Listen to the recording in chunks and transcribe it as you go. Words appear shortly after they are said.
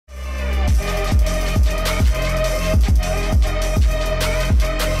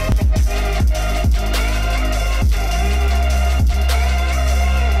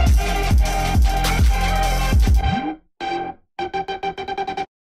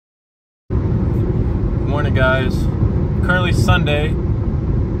morning, guys. Currently Sunday.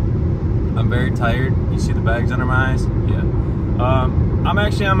 I'm very tired. You see the bags under my eyes? Yeah. I'm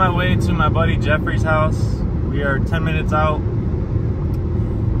actually on my way to my buddy Jeffrey's house. We are 10 minutes out.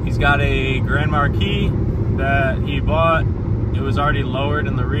 He's got a Grand Marquis that he bought. It was already lowered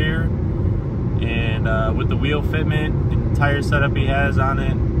in the rear, and with the wheel fitment and tire setup he has on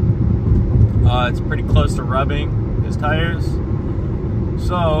it, it's pretty close to rubbing his tires.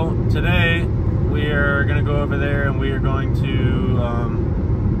 So today we are going to go over there and we are going to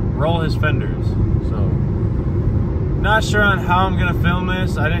roll his fenders. So not sure on how I'm going to film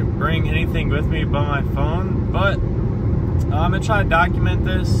this. I didn't bring anything with me but my phone, but I'm going to try to document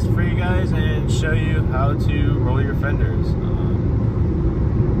this for you guys and show you how to roll your fenders.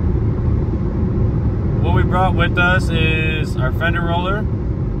 What we brought with us is our fender roller,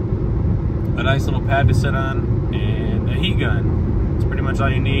 a nice little pad to sit on, and a heat gun. It's pretty much all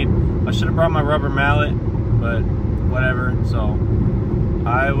you need. I should have brought my rubber mallet, but whatever. So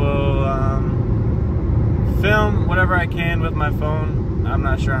I will film whatever I can with my phone. I'm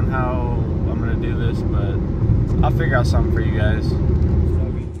not sure on how I'm gonna do this, but I'll figure out something for you guys.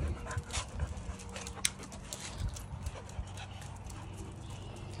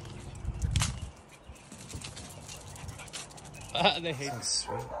 They hate it.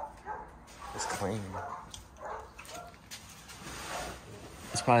 Sweet. It's clean.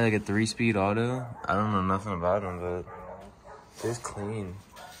 It's probably like a 3-speed auto. I don't know nothing about them, but it's clean.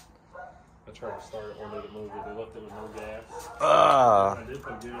 I tried to start it one day to move it. They left it with no gas. Ah. I did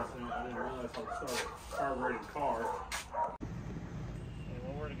put gas in it. I didn't realize how to start a carbureted car. And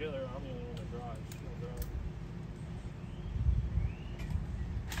when we're together, I'm the only one that drives. She don't drive.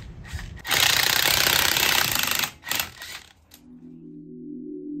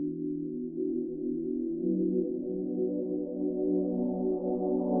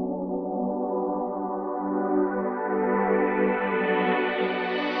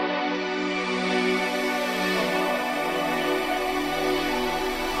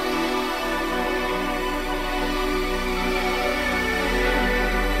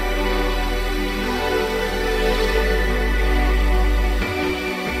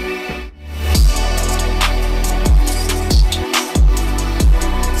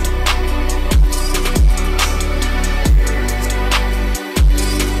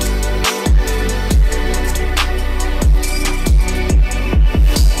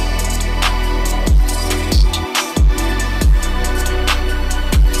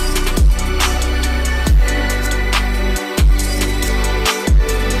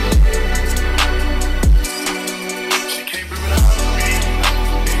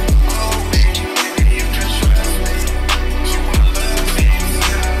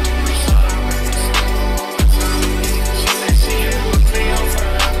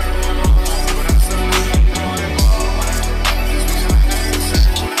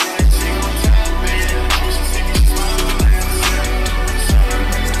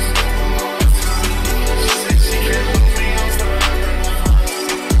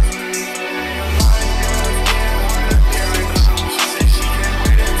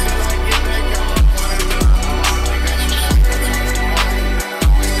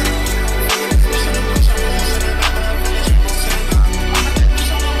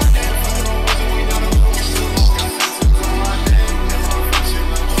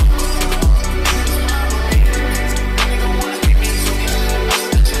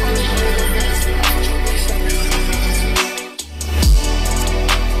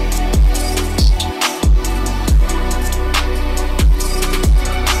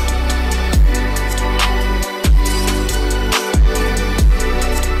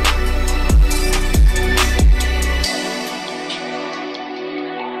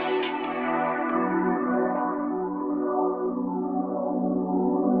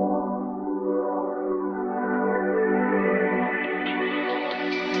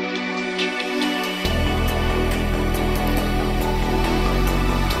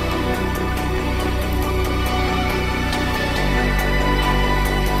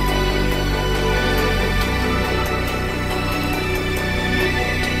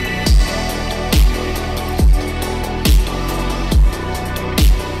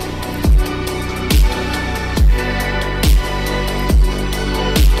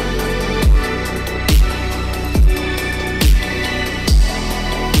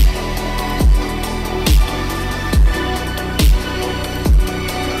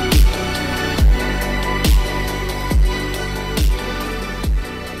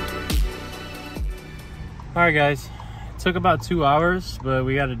 Alright guys, it took about 2 hours, but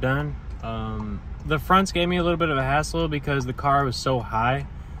we got it done. The fronts gave me a little bit of a hassle because the car was so high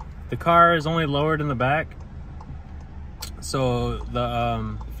The car is only lowered in the back, so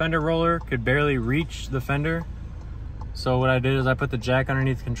the fender roller could barely reach the fender. So what I did is I put the jack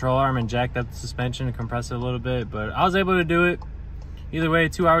underneath the control arm and jacked up the suspension and compressed it a little bit, but I was able to do it. Either way,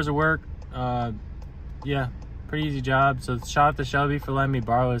 2 hours of work. Yeah, pretty easy job. So shout out to Shelby for letting me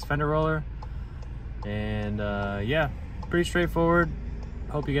borrow his fender roller. And yeah, pretty straightforward.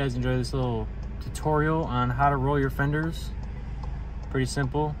 Hope you guys enjoy this little tutorial on how to roll your fenders. Pretty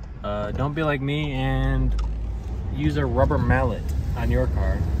simple. Don't be like me and use a rubber mallet on your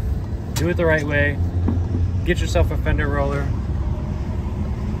car. Do it the right way. Get yourself a fender roller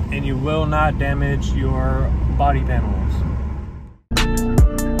and you will not damage your body panels.